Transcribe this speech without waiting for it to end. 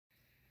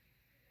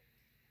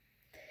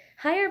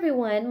Hi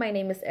everyone, my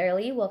name is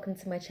Early. Welcome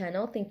to my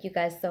channel. Thank you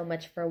guys so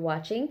much for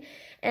watching.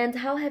 And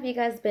how have you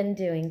guys been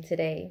doing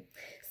today?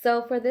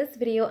 So for this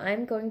video,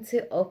 I'm going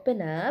to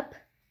open up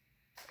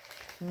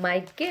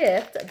my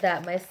gift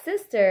that my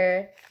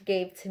sister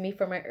gave to me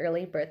for my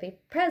early birthday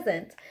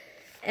present.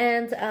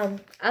 And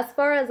as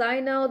far as I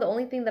know, the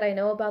only thing that I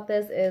know about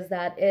this is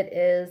that it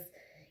is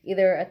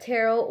either a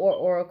tarot or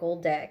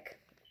oracle deck.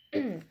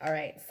 All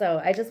right,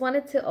 so I just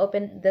wanted to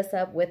open this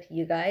up with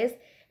you guys.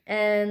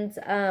 And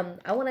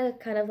I want to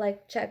kind of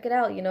like check it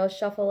out, you know,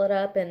 shuffle it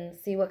up and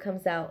see what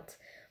comes out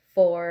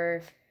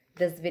for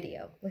this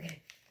video.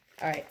 Okay.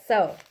 All right.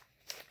 So,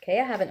 okay,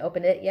 I haven't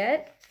opened it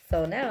yet.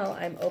 So now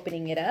I'm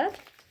opening it up.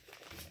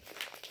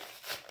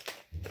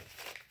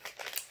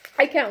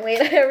 I can't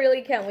wait. I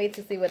really can't wait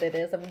to see what it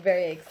is. I'm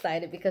very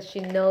excited because she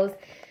knows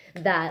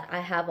that I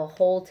have a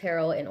whole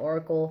tarot and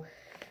oracle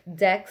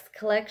decks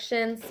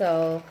collection.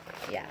 So,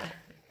 yeah.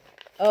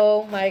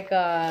 Oh my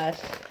gosh.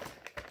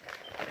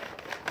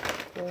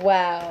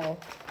 Wow.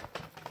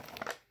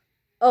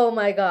 Oh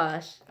my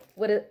gosh.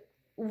 What is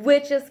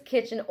Witch's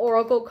Kitchen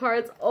Oracle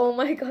cards. Oh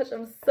my gosh,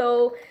 I'm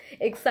so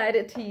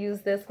excited to use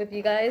this with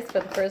you guys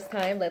for the first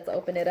time. Let's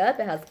open it up.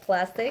 It has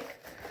plastic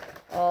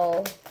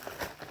all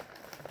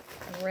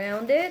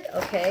around it.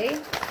 Okay,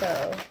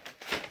 so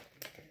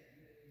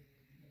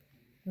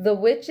The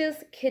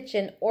Witch's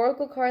Kitchen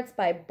Oracle cards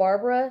by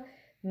Barbara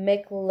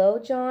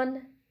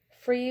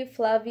meoklejohn-free,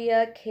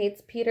 Flavia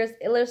Cates Peters,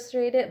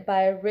 illustrated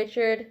by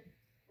Richard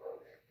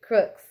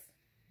Crooks.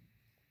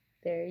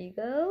 There you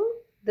go.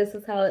 This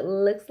is how it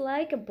looks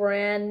like,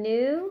 brand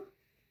new.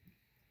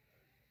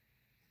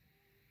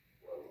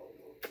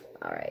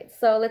 All right,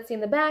 so let's see in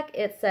the back.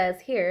 It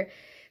says here,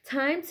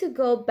 time to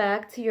go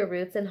back to your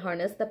roots and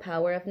harness the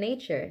power of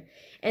nature.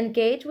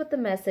 Engage with the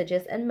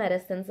messages and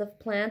medicines of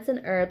plants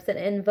and herbs and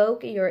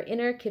invoke your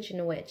inner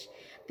kitchen witch.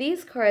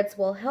 These cards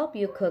will help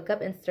you cook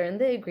up and stir in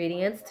the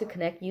ingredients to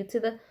connect you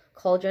to the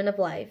cauldron of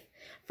life.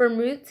 From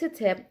root to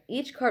tip,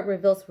 each card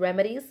reveals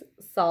remedies,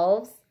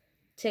 salves,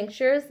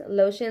 tinctures,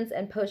 lotions,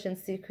 and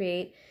potions to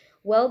create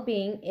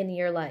well-being in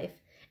your life.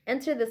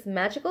 Enter this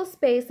magical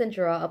space and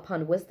draw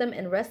upon wisdom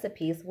and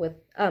recipes with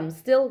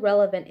still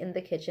relevant in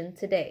the kitchen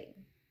today.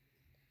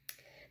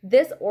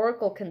 This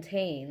oracle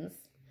contains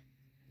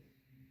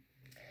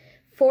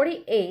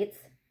 48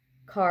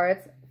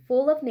 cards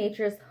full of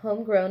nature's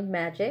homegrown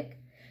magic,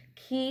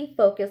 key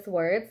focus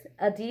words,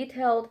 a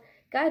detailed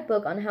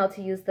guidebook on how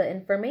to use the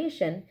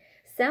information,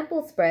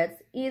 sample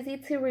spreads, easy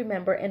to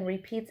remember and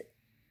repeat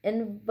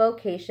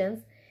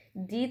invocations,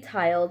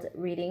 detailed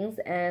readings,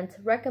 and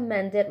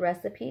recommended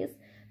recipes,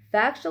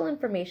 factual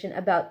information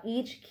about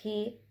each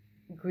key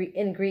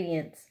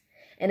ingredient.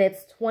 And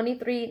it's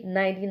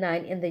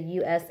 $23.99 in the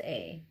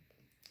USA.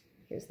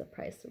 Here's the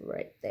price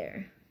right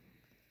there.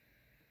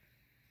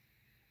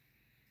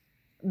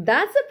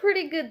 That's a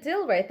pretty good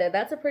deal right there.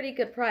 That's a pretty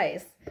good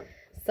price.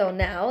 So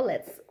now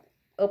let's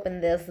open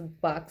this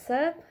box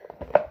up.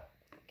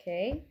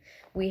 Okay,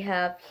 we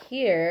have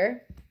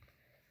here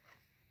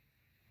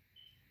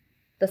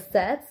the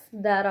sets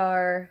that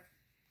are,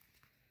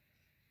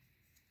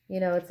 you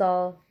know, it's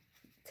all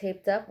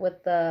taped up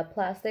with the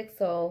plastic.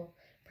 So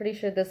pretty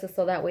sure this is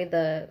so that way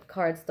the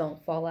cards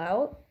don't fall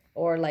out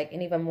or like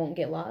any of them won't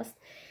get lost.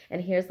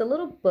 And here's the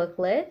little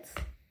booklet.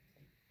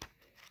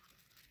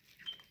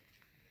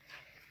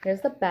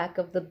 Here's the back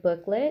of the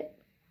booklet.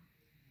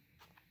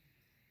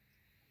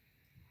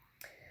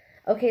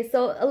 Okay,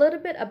 so a little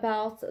bit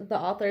about the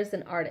authors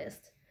and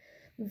artists.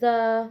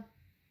 For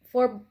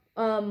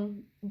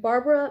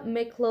Barbara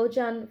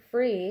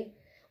meoklejohn-free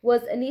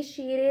was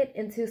initiated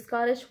into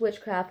Scottish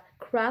witchcraft,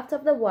 Craft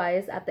of the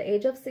Wise, at the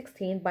age of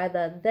 16 by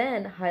the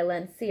then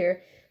Highland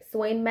seer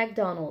Swain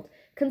MacDonald.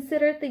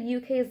 Considered the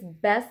UK's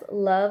best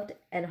loved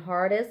and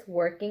hardest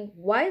working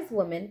wise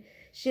woman,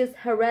 she is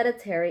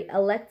hereditary,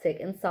 eclectic,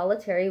 and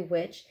solitary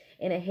witch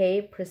in a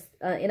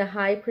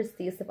high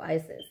prestige of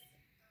Isis.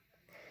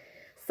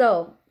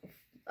 So,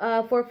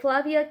 for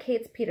Flavia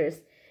Cates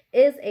Peters,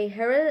 is a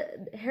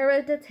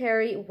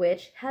hereditary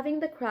witch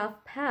having the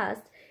craft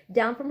passed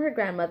down from her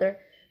grandmother,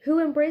 who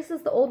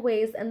embraces the old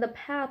ways and the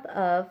path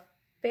of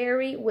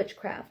fairy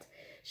witchcraft.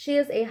 She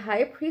is a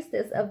high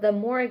priestess of the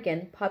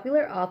Morrigan,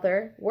 popular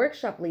author,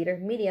 workshop leader,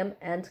 medium,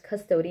 and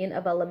custodian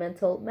of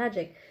elemental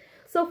magic.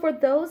 So for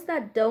those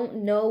that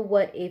don't know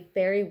what a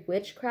fairy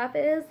witchcraft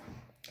is,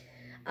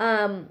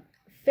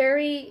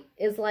 fairy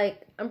is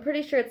like, I'm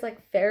pretty sure it's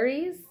like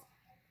fairies,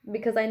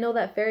 because I know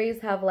that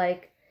fairies have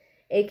like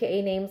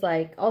AKA names,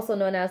 like also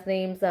known as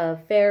names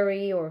of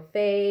fairy or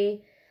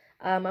fae.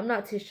 I'm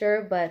not too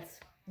sure, but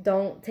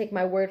don't take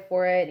my word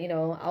for it. You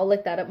know, I'll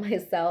look that up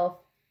myself.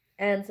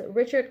 And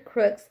Richard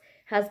Crooks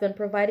has been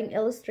providing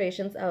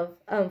illustrations of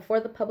for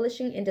the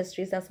publishing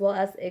industries as well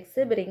as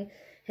exhibiting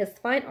his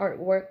fine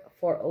artwork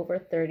for over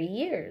 30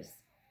 years.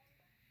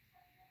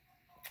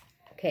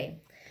 Okay,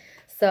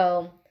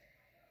 so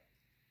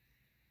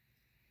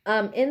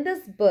in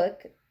this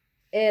book,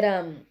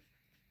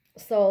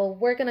 so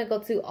we're gonna go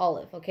to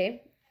olive,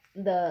 okay,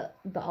 the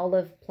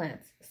olive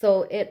plants.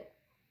 So it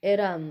it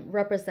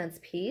represents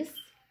peace.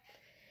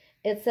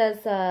 It says,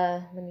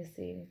 let me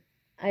see.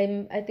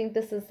 I think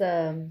this is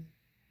a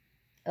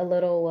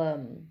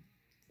little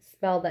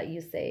spell that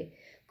you say.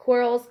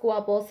 Quarrels,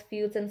 squabbles,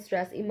 feuds, and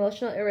stress,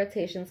 emotional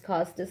irritations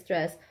cause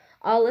distress.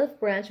 Olive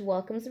branch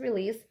welcomes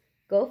release.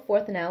 Go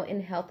forth now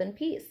in health and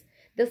peace.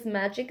 This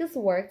magic is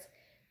worked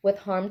with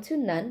harm to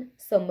none,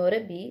 so mote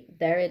it be,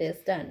 there it is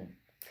done.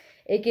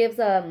 It gives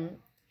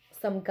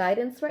some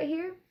guidance right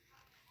here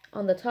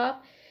on the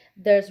top.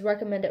 There's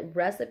recommended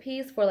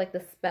recipes for like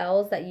the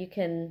spells that you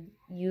can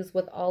use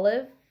with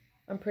olive.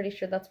 I'm pretty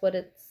sure that's what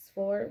it's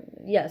for.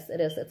 Yes, it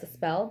is. It's a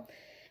spell.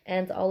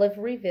 And olive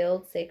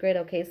revealed, sacred.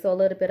 Okay, so a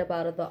little bit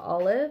about the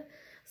olive.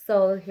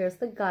 So here's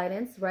the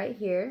guidance right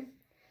here.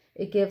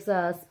 It gives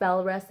a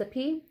spell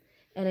recipe,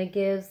 and it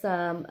gives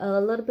a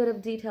little bit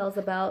of details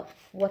about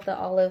what the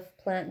olive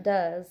plant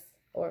does,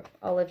 or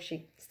olive,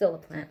 still a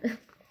plant.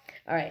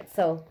 All right,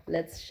 so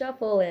let's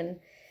shuffle and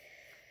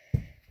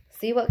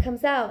see what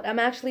comes out. I'm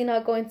actually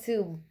not going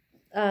to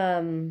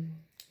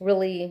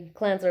really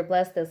cleanse or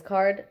bless this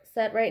card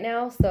set right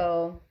now,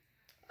 so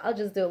I'll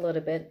just do a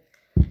little bit.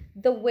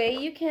 The way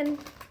you can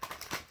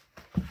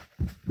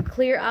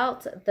clear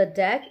out the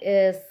deck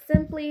is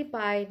simply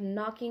by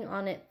knocking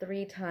on it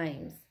 3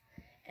 times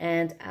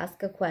and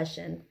ask a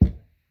question.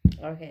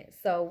 Okay,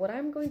 so what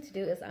I'm going to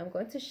do is I'm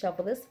going to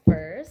shuffle this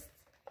first.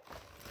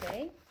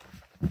 Okay.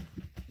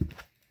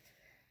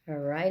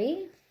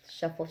 Alrighty.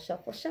 Shuffle,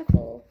 shuffle,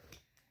 shuffle.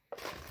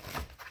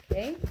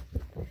 Okay.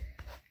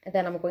 And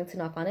then I'm going to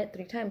knock on it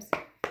 3 times.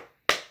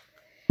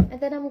 And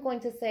then I'm going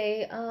to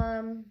say,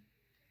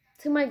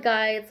 to my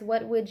guides,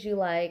 what would you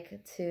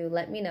like to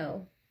let me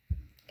know?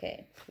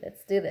 Okay,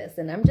 let's do this.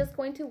 And I'm just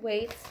going to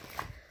wait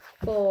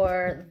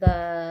for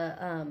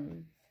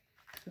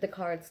the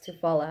cards to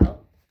fall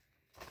out.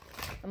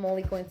 I'm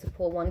only going to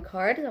pull 1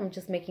 card. I'm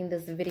just making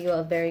this video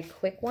a very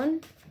quick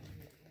one.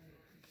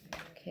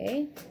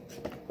 Okay.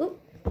 Ooh,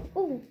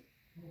 ooh.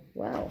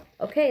 Wow.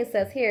 Okay, it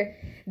says here,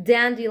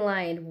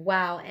 dandelion.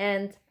 Wow.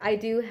 And I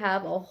do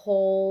have a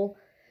whole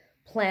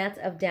plant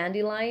of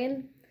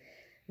dandelion.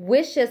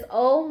 Wishes.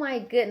 Oh my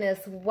goodness.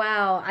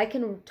 Wow. I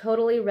can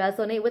totally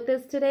resonate with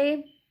this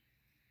today.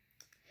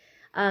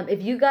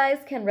 If you guys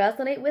can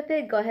resonate with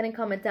it, go ahead and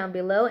comment down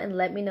below and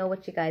let me know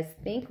what you guys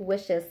think.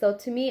 Wishes. So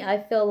to me,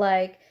 I feel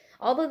like,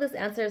 although this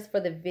answer is for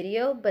the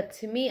video, but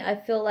to me, I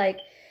feel like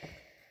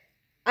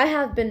I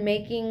have been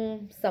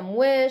making some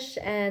wish,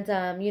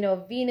 and, you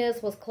know,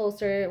 Venus was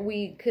closer.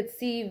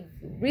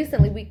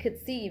 Recently we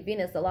could see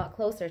Venus a lot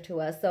closer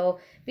to us. So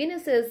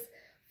Venus is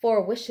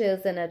for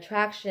wishes and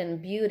attraction,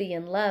 beauty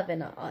and love,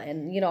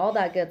 and you know, all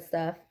that good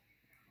stuff.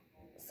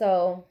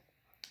 So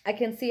I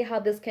can see how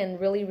this can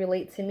really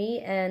relate to me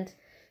and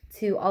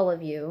to all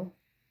of you,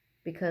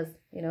 because,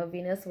 you know,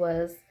 Venus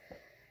was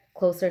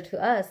closer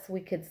to us.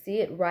 We could see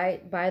it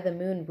right by the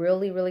moon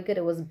really, really good.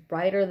 It was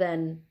brighter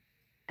than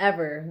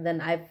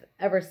I've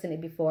ever seen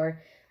it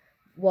before.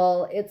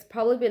 Well, it's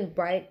probably been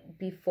bright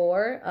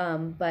before,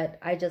 but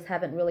I just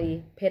haven't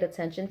really paid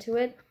attention to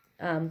it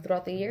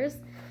throughout the years.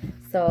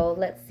 So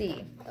let's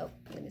see. Oh,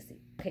 let me see.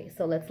 Okay,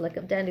 so let's look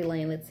up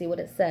dandelion. Let's see what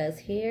it says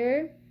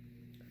here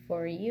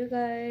for you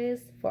guys,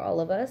 for all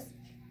of us.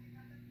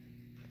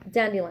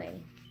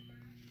 Dandelion.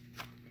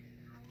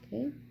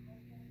 Okay,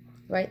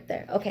 right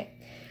there. Okay,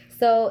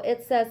 so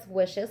it says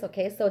wishes.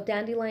 Okay, so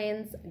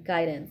dandelion's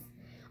guidance.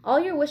 All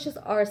your wishes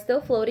are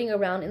still floating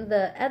around in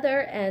the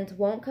ether and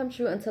won't come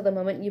true until the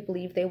moment you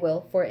believe they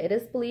will, for it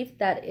is belief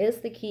that is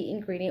the key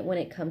ingredient when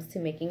it comes to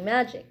making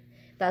magic.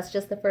 That's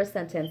just the first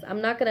sentence.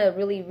 I'm not going to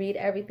really read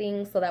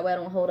everything so that way I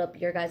don't hold up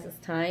your guys'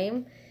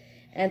 time.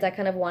 And I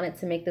kind of wanted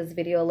to make this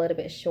video a little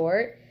bit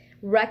short.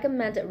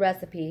 Recommended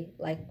recipe,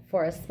 like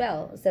for a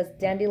spell, it says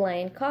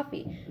dandelion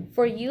coffee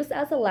for use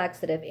as a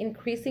laxative,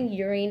 increasing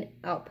urine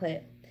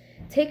output.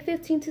 Take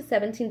 15 to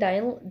 17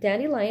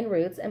 dandelion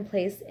roots and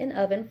place in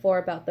oven for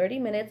about 30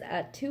 minutes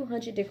at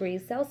 200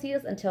 degrees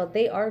Celsius until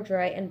they are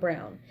dry and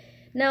brown.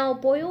 Now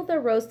boil the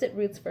roasted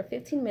roots for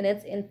 15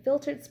 minutes in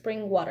filtered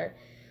spring water.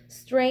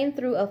 Strain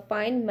through a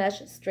fine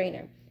mesh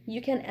strainer. You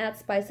can add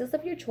spices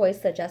of your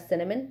choice such as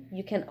cinnamon.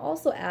 You can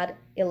also add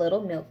a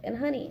little milk and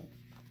honey.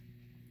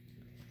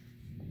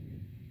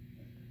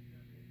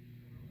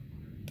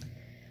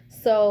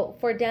 So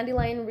for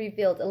dandelion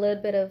revealed, a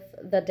little bit of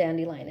the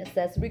dandelion. It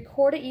says,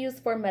 recorded use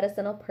for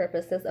medicinal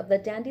purposes of the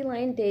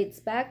dandelion dates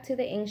back to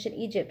the ancient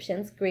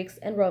Egyptians, Greeks,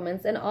 and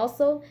Romans, and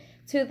also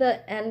to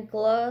the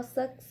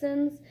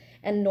Anglo-Saxons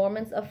and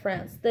Normans of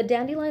France. The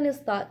dandelion is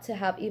thought to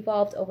have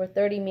evolved over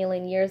 30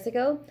 million years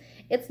ago.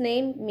 Its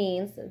name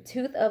means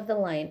tooth of the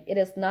lion. It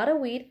is not a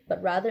weed,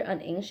 but rather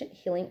an ancient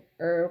healing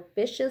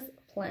herbaceous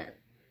plant.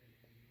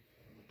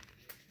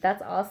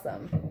 That's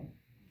awesome.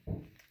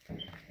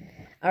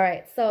 All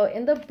right, so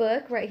in the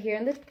book right here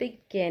in the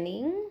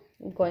beginning,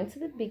 I'm going to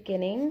the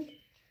beginning.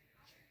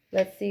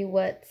 Let's see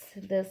what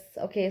this,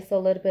 okay, so a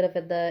little bit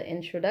of the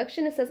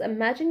introduction. It says,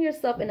 imagine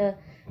yourself in a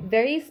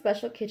very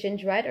special kitchen.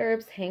 Dried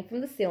herbs hang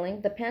from the ceiling.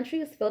 The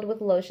pantry is filled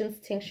with lotions,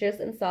 tinctures,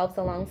 and salves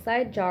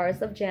alongside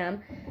jars of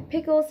jam,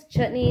 pickles,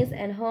 chutneys,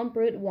 and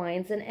home-brewed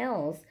wines and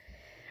ales.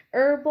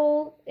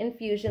 Herbal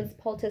infusions,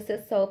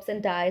 poultices, soaps,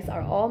 and dyes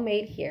are all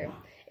made here.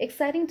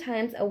 Exciting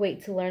times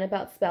await to learn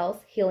about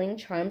spells, healing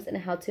charms, and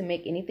how to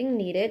make anything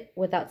needed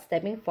without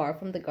stepping far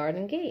from the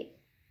garden gate.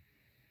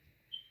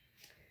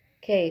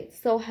 Okay,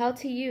 so how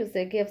to use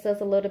it gives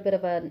us a little bit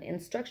of an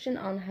instruction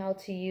on how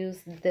to use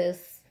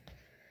this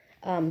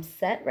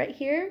set right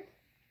here.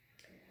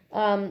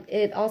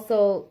 It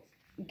also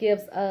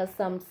gives us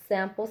some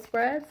sample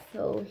spreads.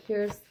 So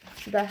here's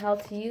the how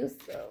to use,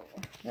 so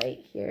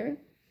right here.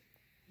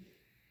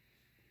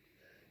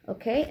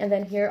 Okay, and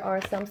then here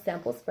are some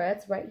sample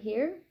spreads right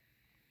here.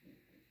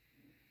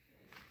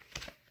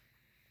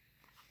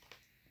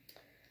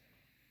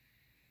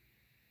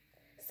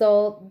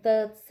 So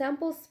the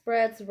sample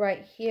spreads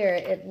right here,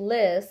 it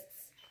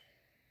lists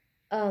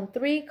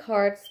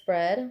 3-card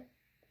spread,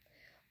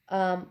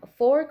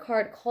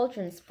 4-card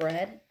cauldron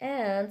spread,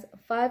 and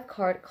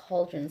 5-card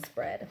cauldron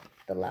spread.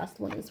 The last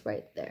one is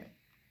right there.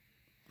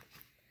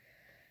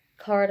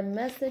 Card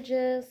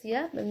messages,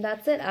 yeah, and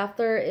that's it.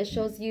 After it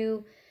shows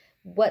you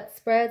what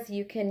spreads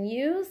you can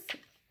use,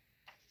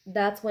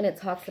 that's when it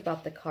talks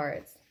about the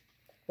cards.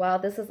 Wow,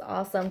 this is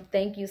awesome.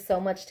 Thank you so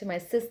much to my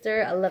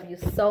sister. I love you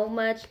so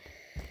much.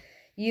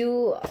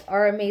 You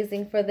are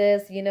amazing for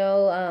this. You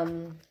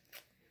know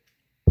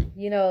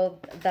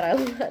that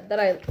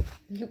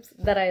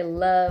I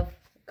love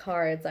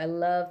cards. I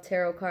love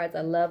tarot cards.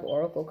 I love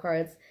oracle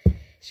cards.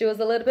 She was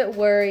a little bit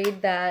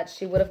worried that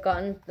she would have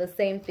gotten the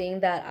same thing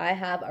that I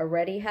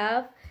already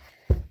have,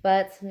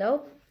 but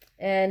nope.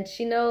 And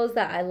she knows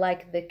that I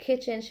like the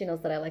kitchen. She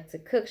knows that I like to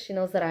cook. She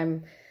knows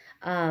that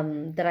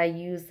that I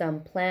use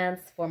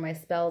plants for my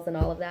spells and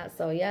all of that.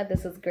 So yeah,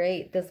 this is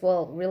great. This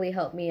will really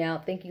help me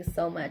out. Thank you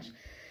so much.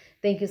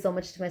 Thank you so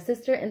much to my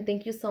sister, and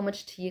thank you so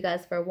much to you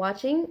guys for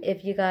watching.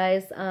 If you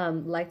guys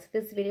liked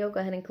this video,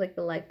 go ahead and click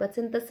the like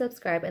button, the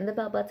subscribe, and the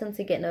bell button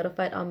to get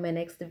notified on my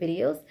next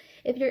videos.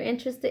 If you're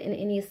interested in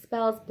any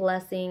spells,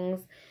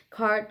 blessings,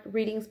 card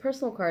readings,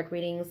 personal card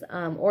readings,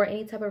 or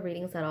any type of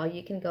readings at all,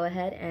 you can go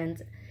ahead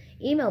and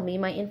email me.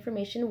 My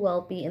information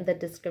will be in the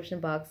description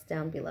box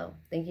down below.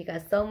 Thank you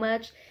guys so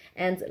much,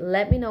 and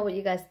let me know what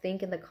you guys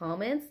think in the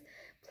comments.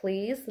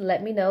 Please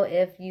let me know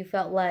if you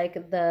felt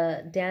like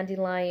the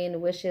dandelion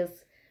wishes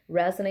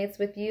resonates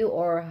with you,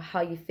 or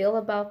how you feel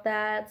about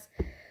that.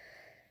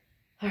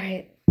 All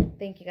right.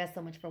 Thank you guys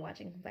so much for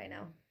watching. Bye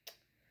now.